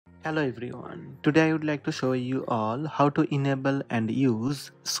Hello everyone, today I would like to show you all how to enable and use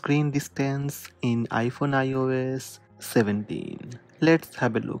screen distance in iPhone iOS 17. Let's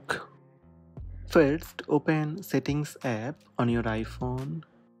have a look. First, open Settings app on your iPhone.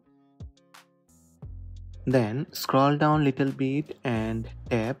 Then scroll down little bit and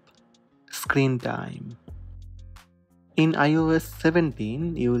tap Screen Time. In iOS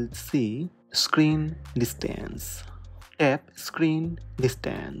 17, you will see Screen Distance. Tap Screen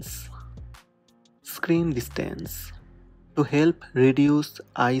Distance. Screen distance to help reduce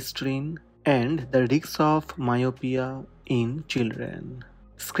eye strain and the risk of myopia in children.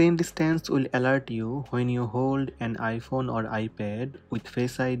 Screen distance will alert you when you hold an iPhone or iPad with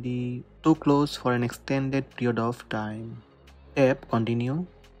Face ID too close for an extended period of time. Tap Continue.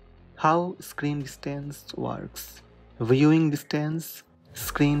 How screen distance works: viewing distance,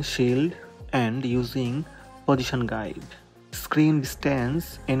 screen shield, and using position guide. Screen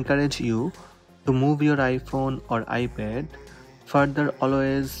distance encourage you to move your iPhone or iPad further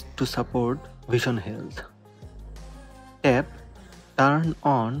always to support vision health. Tap Turn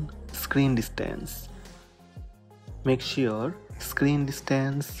on screen distance. Make sure screen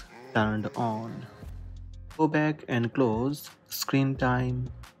distance turned on. Go back and close screen time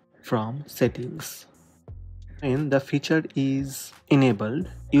from settings. When the feature is enabled,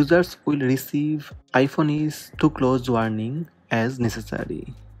 users will receive iPhone is too close warning as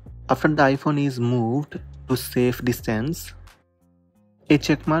necessary. After the iPhone is moved to safe distance, a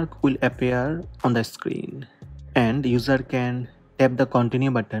checkmark will appear on the screen and user can tap the continue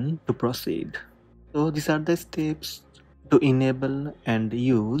button to proceed. So these are the steps to enable and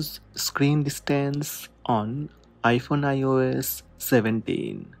use screen distance on iPhone iOS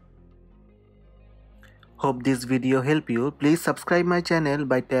 17. Hope this video help you. Please subscribe my channel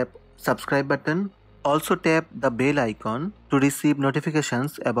by tap subscribe button. Also tap the bell icon to receive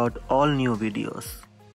notifications about all new videos.